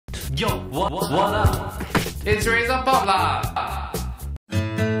Yo, what up? It's Razor Pop lah!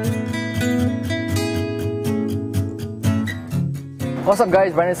 What's up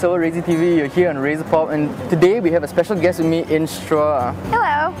guys, Brian Solo, Razy TV, you're here on Razor Pop, and today we have a special guest with me, Inch Chua.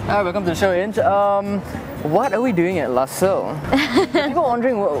 Hello! Hi, welcome to the show, Inch. What are we doing at La Salle? People are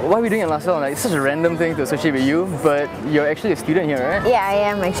wondering why are we doing at La Salle? Like, it's such a random thing to associate with you, but you're actually a student here, right? Yeah, I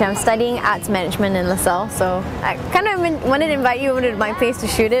am actually. I'm studying arts management in La Salle, so I kind of wanted to invite you over to my place to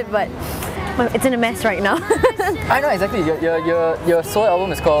shoot it, but it's in a mess right now. I know, exactly. Your solo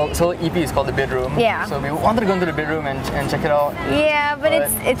album is called, solo EP is called The Bedroom. Yeah. So we wanted to go into the bedroom and check it out. Yeah, but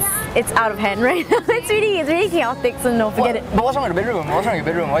it's out of hand right now. It's really chaotic, so no, forget it. But what's wrong with the bedroom? What's wrong with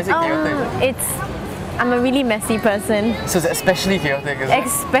your bedroom? Why is it chaotic? I'm a really messy person. So it's especially chaotic, isn't it?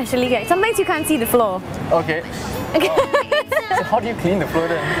 Especially chaotic. Sometimes you can't see the floor. Okay. So how do you clean the floor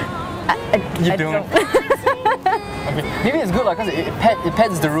then? You don't. Okay. Maybe it's good because it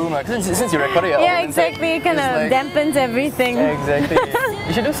pads the room since you recorded your yeah, album. exactly. It kind of dampens everything. Exactly.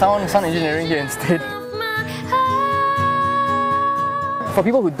 You should do sound engineering here instead. For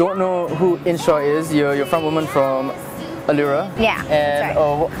people who don't know who Inch Chua is, you're a front woman from Allura. Yeah, and that's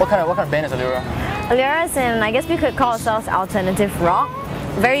right. what kind of band is Allura? Allura is in, I guess we could call ourselves alternative rock.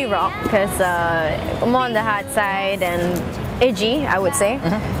 Very rock, because more on the hard side and edgy, I would say.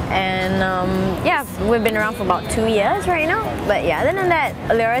 And yeah, we've been around for about 2 years right now. But yeah, other than that,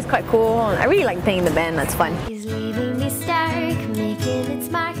 Allura is quite cool. I really like playing the band, that's fun. He's leaving me stark, making its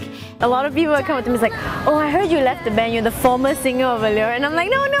mark. A lot of people come up to me and like, oh, I heard you left the band, you're the former singer of Allura. And I'm like,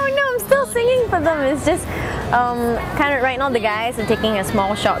 no, I'm still singing for them. It's just kind of right now the guys are taking a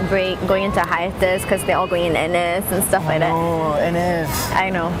small short break, going into hiatus because they're all going in NS and stuff like that. Oh, NS. I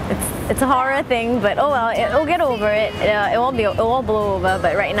know, it's a horror thing, but oh well, it'll get over it. It won't blow over.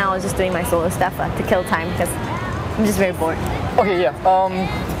 But right now, I was just doing my solo stuff to kill time because I'm just very bored. Okay, yeah.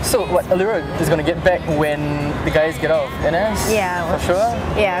 So what, Allura is gonna get back when the guys get out of NS? Yeah. For sure?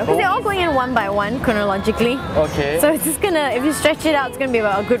 Yeah, because they're all going in one by one chronologically. Okay. So it's just gonna, if you stretch it out, it's gonna be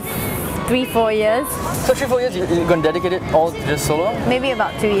about a good 3-4 years. So 3-4 years, you're gonna dedicate it all to just solo? Maybe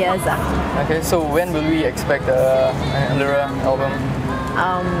about 2 years. Okay, so when will we expect an Allura album?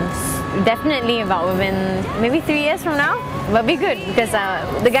 Definitely about within maybe 3 years from now. But be good because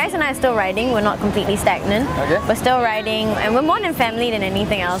the guys and I are still riding. We're not completely stagnant. Okay. We're still riding, and we're more than family than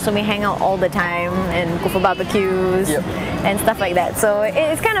anything else. So we hang out all the time and go for barbecues and stuff like that. So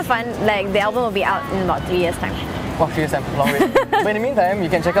it's kind of fun. Like the album will be out in about 3 years' time. Wow, 3 years time, long way. But in the meantime, you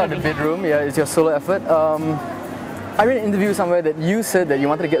can check out The Bedroom. Yeah, it's your solo effort. I read an interview somewhere that you said that you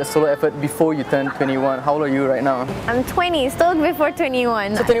wanted to get a solo effort before you turned 21. How old are you right now? I'm 20, still before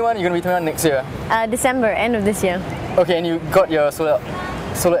 21. So 21, you're going to be 21 next year? December, end of this year. Okay, and you got your solo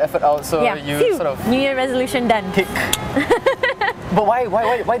effort out, so you sort of... New Year resolution done. Tick. But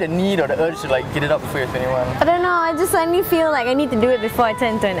why the need or the urge to like get it up before you're 21? I don't know, I just suddenly feel like I need to do it before I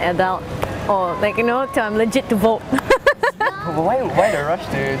turn into an adult. Or like, you know, till I'm legit to vote. But why the rush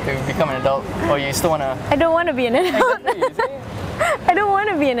to become an adult? Or you still want to... I don't want to be an adult. Exactly, I don't want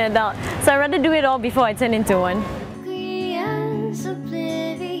to be an adult. So I'd rather do it all before I turn into one.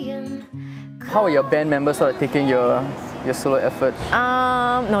 How are your band members sort of taking your solo effort?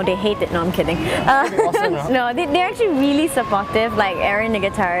 No, they hate it. No, I'm kidding. Awesome, no, they're actually really supportive. Like Aaron, the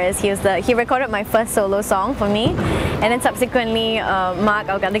guitarist, he recorded my first solo song for me, and then subsequently Mark,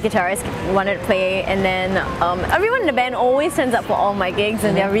 our other guitarist, wanted to play, and then everyone in the band always turns up for all my gigs,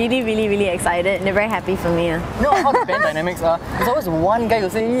 and they're really excited, and they're very happy for me. You know how the band dynamics are? There's always one guy who'll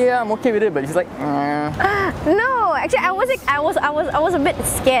say, yeah, I'm okay with it, but he's like, No, actually, I was a bit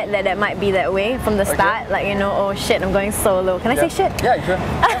scared that might be that way from the start. Like, you know, oh shit, I'm going solo. Can I say shit? Yeah, sure.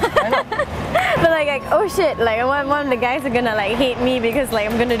 I know. But like, oh shit, like one of the guys are gonna like hate me because like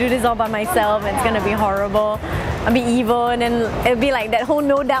I'm gonna do this all by myself and it's gonna be horrible. I'll be evil, and then it'll be like that whole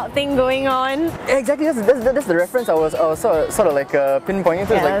no doubt thing going on. Exactly, that's the reference I was sort of like pinpointing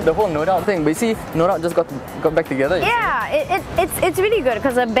to, like the whole No Doubt thing. But you see, No Doubt just got back together. Yeah, it's really good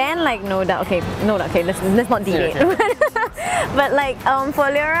because a band like No Doubt, okay, let's not debate. But like for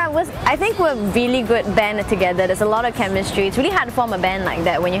Allura, I think we're a really good band together. There's a lot of chemistry. It's really hard to form a band like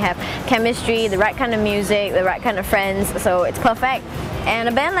that when you have chemistry, the right kind of music, the right kind of friends. So it's perfect. And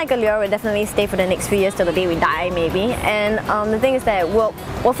a band like Allura will definitely stay for the next few years till the day we die, maybe. And the thing is that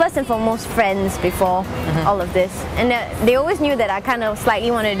we're first and foremost friends before all of this. And they always knew that I kind of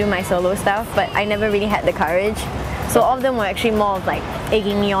slightly wanted to do my solo stuff, but I never really had the courage. So all of them were actually more of like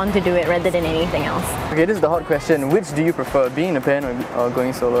egging me on to do it rather than anything else. Okay, this is the hot question. Which do you prefer, being in a band or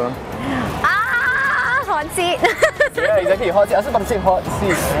going solo? Hot seat. Yeah, exactly, hot seat. I was about to say hot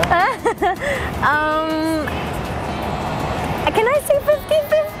seat. Yeah? Can I say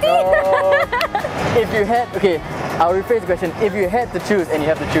 50-50? If you had, okay, I'll rephrase the question. If you had to choose, and you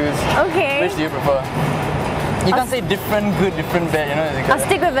have to choose, Okay. which do you prefer? You can't say different good, different bad, you know? I'll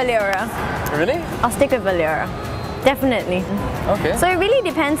stick with Allura. Really? I'll stick with Allura. Definitely. Okay. So it really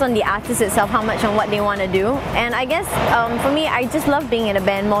depends on the artist itself, how much and what they want to do. And I guess for me, I just love being in a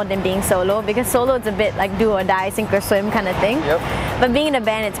band more than being solo, because solo is a bit like do or die, sink or swim kind of thing. Yep. But being in a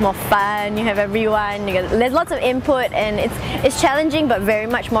band, it's more fun. You have everyone. There's lots of input, and it's challenging but very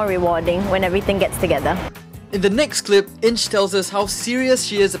much more rewarding when everything gets together. In the next clip, Inch tells us how serious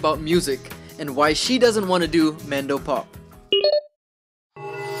she is about music and why she doesn't want to do Mando Pop.